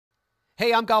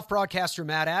Hey, I'm golf broadcaster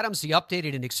Matt Adams. The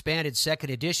updated and expanded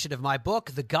second edition of my book,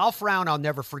 The Golf Round I'll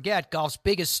Never Forget, Golf's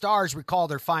Biggest Stars Recall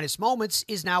Their Finest Moments,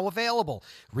 is now available.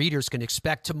 Readers can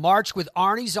expect to march with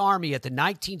Arnie's Army at the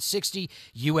 1960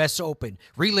 U.S. Open,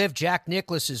 relive Jack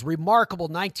Nicklaus's remarkable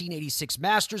 1986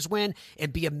 Masters win,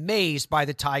 and be amazed by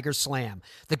the Tiger Slam.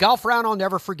 The Golf Round I'll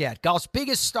Never Forget, Golf's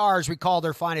Biggest Stars Recall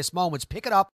Their Finest Moments. Pick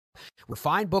it up where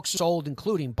fine books are sold,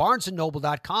 including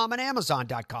BarnesandNoble.com and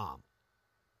Amazon.com.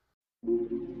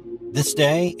 This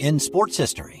day in sports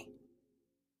history.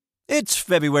 It's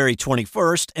February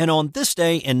 21st, and on this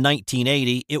day in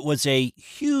 1980, it was a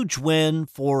huge win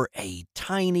for a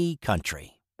tiny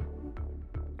country.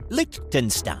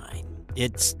 Liechtenstein.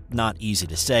 It's not easy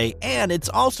to say, and it's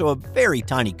also a very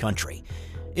tiny country.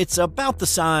 It's about the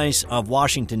size of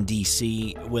Washington,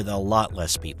 D.C., with a lot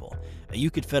less people. You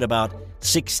could fit about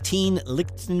 16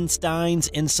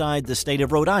 Liechtensteins inside the state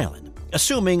of Rhode Island.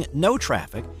 Assuming no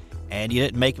traffic, and you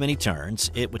didn't make many turns,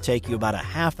 it would take you about a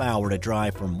half hour to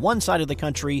drive from one side of the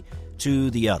country to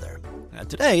the other.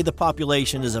 Today, the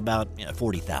population is about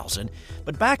 40,000,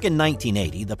 but back in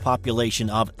 1980, the population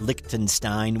of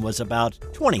Liechtenstein was about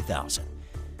 20,000.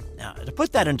 Now, to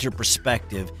put that into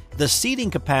perspective, the seating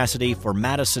capacity for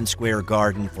Madison Square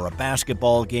Garden for a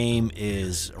basketball game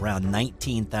is around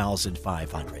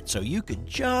 19,500. So you could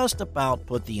just about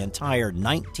put the entire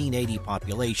 1980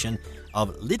 population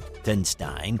of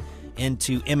Liechtenstein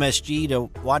into MSG to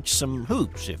watch some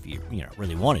hoops if you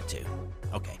really wanted to.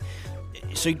 Okay,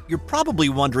 so you're probably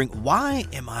wondering, why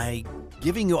am I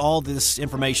giving you all this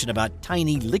information about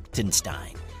tiny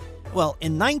Liechtenstein? Well,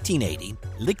 in 1980,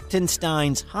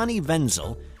 Liechtenstein's Hanni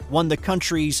Wenzel won the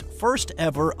country's first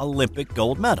ever Olympic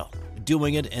gold medal,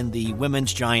 doing it in the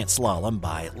women's giant slalom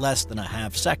by less than a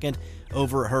half second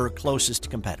over her closest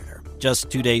competitor.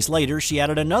 Just 2 days later, she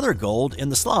added another gold in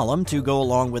the slalom to go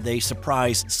along with a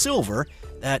surprise silver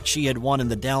that she had won in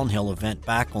the downhill event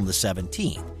back on the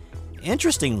 17th.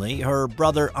 Interestingly, her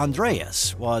brother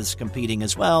Andreas was competing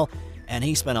as well, and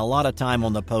he spent a lot of time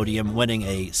on the podium, winning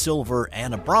a silver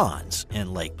and a bronze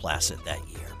in Lake Placid that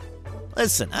year.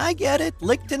 Listen, I get it.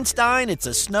 Liechtenstein, it's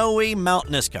a snowy,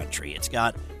 mountainous country. It's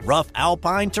got rough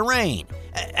alpine terrain.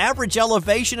 Average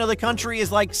elevation of the country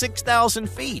is like 6,000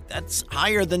 feet. That's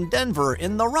higher than Denver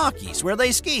in the Rockies, where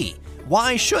they ski.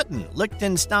 Why shouldn't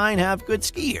Liechtenstein have good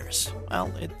skiers?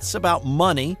 Well, it's about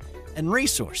money and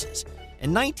resources.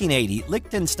 In 1980,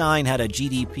 Liechtenstein had a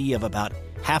GDP of about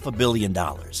 $500 million.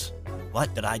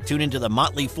 What, did I tune into the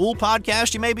Motley Fool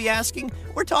podcast, you may be asking?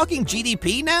 We're talking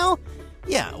GDP now?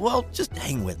 Yeah, well, just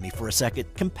hang with me for a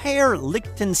second. Compare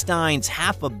Liechtenstein's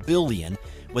 $500 million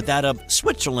with that of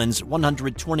Switzerland's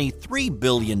 $123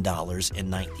 billion in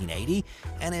 1980,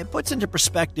 and it puts into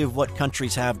perspective what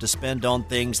countries have to spend on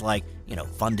things like,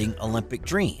 funding Olympic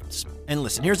dreams. And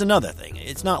listen, here's another thing.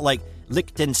 It's not like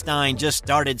Liechtenstein just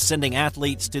started sending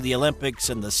athletes to the Olympics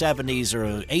in the 70s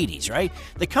or 80s, right?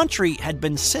 The country had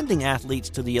been sending athletes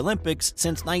to the Olympics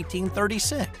since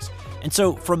 1936. And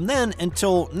so from then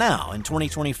until now, in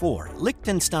 2024,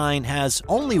 Liechtenstein has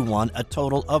only won a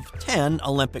total of 10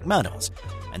 Olympic medals.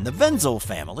 And the Wenzel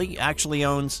family actually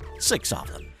owns 6 of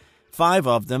them. 5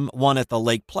 of them won at the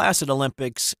Lake Placid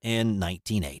Olympics in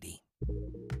 1980.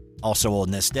 Also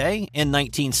on this day, in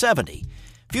 1970,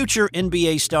 future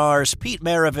NBA stars Pete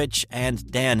Maravich and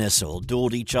Dan Issel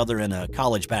dueled each other in a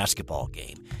college basketball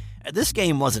game. This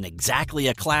game wasn't exactly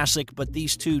a classic, but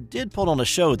these two did put on a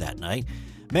show that night.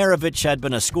 Maravich had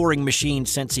been a scoring machine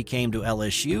since he came to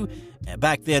LSU.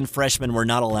 Back then, freshmen were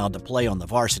not allowed to play on the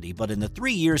varsity, but in the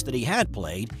 3 years that he had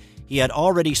played, he had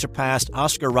already surpassed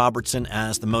Oscar Robertson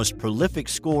as the most prolific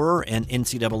scorer in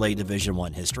NCAA Division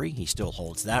I history. He still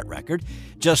holds that record.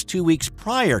 Just 2 weeks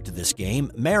prior to this game,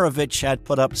 Maravich had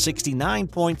put up 69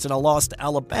 points in a loss to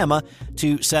Alabama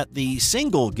to set the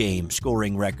single-game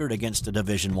scoring record against a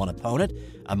Division I opponent,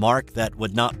 a mark that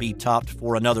would not be topped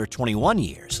for another 21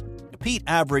 years. Pete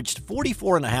averaged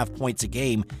 44.5 points a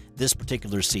game this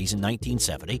particular season,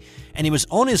 1970, and he was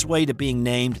on his way to being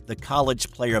named the College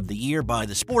Player of the Year by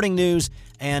the Sporting News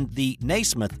and the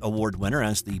Naismith Award winner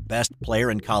as the best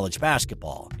player in college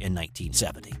basketball in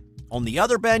 1970. On the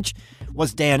other bench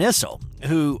was Dan Issel,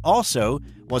 who also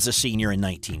was a senior in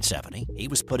 1970. He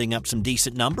was putting up some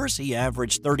decent numbers. He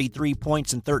averaged 33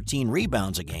 points and 13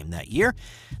 rebounds a game that year.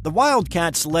 The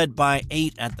Wildcats led by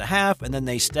 8 at the half, and then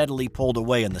they steadily pulled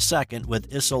away in the second, with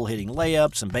Issel hitting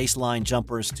layups and baseline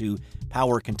jumpers to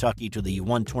power Kentucky to the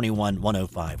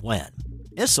 121-105 win.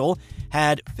 Issel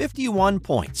had 51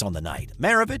 points on the night.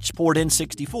 Maravich poured in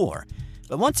 64.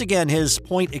 But once again, his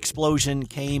point explosion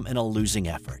came in a losing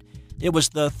effort. It was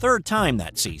the third time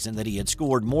that season that he had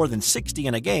scored more than 60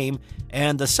 in a game,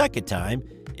 and the second time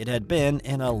it had been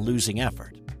in a losing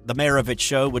effort. The Maravich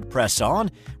show would press on,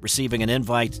 receiving an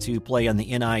invite to play on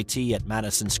the NIT at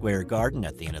Madison Square Garden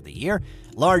at the end of the year,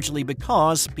 largely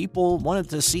because people wanted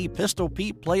to see Pistol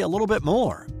Pete play a little bit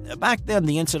more. Back then,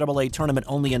 the NCAA tournament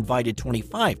only invited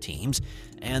 25 teams,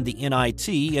 and the NIT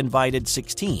invited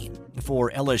 16. For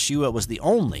LSU, it was the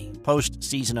only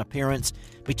postseason appearance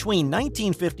between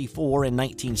 1954 and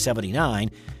 1979,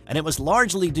 and it was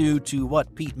largely due to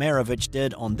what Pete Maravich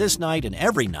did on this night and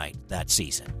every night that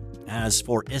season. As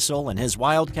for Issel and his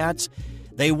Wildcats,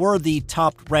 they were the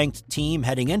top-ranked team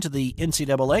heading into the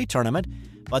NCAA tournament,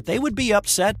 but they would be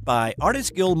upset by Artis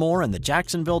Gilmore and the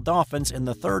Jacksonville Dolphins in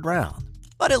the third round.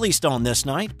 But at least on this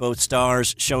night, both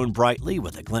stars shone brightly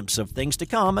with a glimpse of things to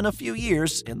come in a few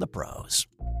years in the pros.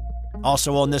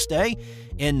 Also on this day,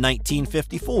 in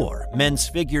 1954, men's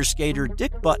figure skater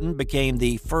Dick Button became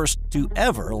the first to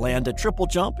ever land a triple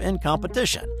jump in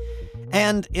competition.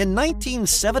 And in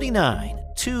 1979,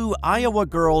 two Iowa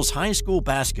girls' high school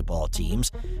basketball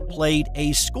teams played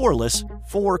a scoreless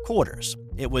 4 quarters.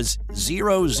 It was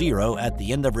 0-0 at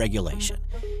the end of regulation.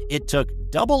 It took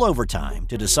double overtime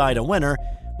to decide a winner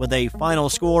with a final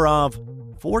score of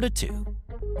 4-2.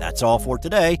 That's all for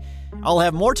today. I'll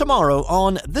have more tomorrow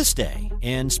on This Day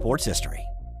in Sports History.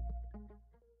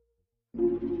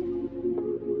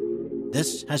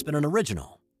 This has been an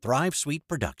original Thrive Suite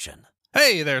production.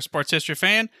 Hey there, sports history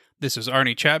fan. This is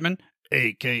Arnie Chapman,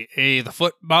 a.k.a. the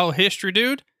Football History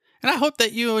Dude, and I hope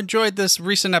that you enjoyed this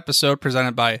recent episode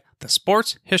presented by the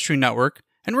Sports History Network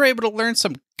and were able to learn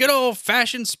some good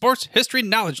old-fashioned sports history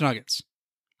knowledge nuggets.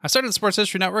 I started the Sports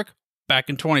History Network back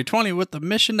in 2020 with the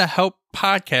mission to help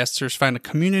podcasters find a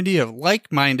community of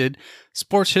like-minded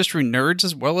sports history nerds,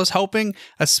 as well as helping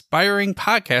aspiring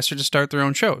podcasters to start their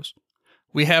own shows.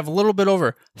 We have a little bit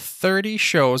over 30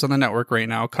 shows on the network right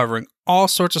now covering all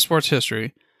sorts of sports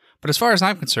history, but as far as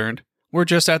I'm concerned, we're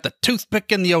just at the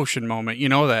toothpick in the ocean moment,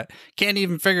 that can't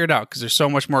even figure it out because there's so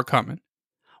much more coming.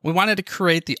 We wanted to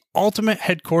create the ultimate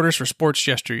headquarters for sports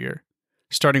yesteryear,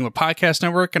 starting with Podcast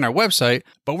Network and our website,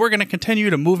 but we're going to continue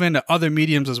to move into other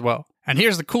mediums as well. And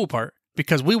here's the cool part,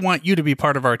 because we want you to be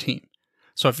part of our team.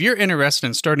 So if you're interested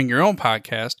in starting your own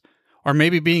podcast, or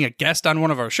maybe being a guest on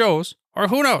one of our shows, or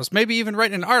who knows, maybe even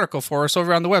writing an article for us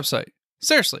over on the website.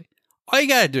 Seriously, all you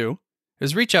gotta do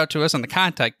is reach out to us on the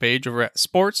contact page over at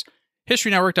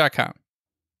sportshistorynetwork.com.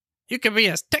 You can be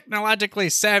as technologically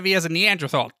savvy as a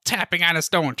Neanderthal tapping on a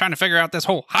stone trying to figure out this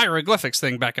whole hieroglyphics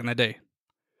thing back in the day.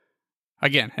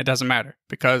 Again, it doesn't matter,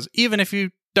 because even if you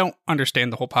don't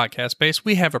understand the whole podcast space,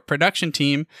 we have a production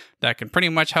team that can pretty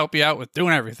much help you out with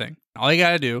doing everything. All you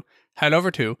gotta do, head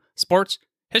over to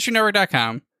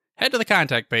sportshistorynetwork.com, head to the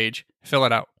contact page, fill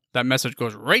it out. That message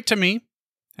goes right to me,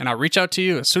 and I'll reach out to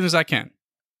you as soon as I can.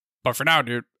 But for now,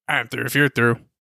 dude, I'm through if you're through.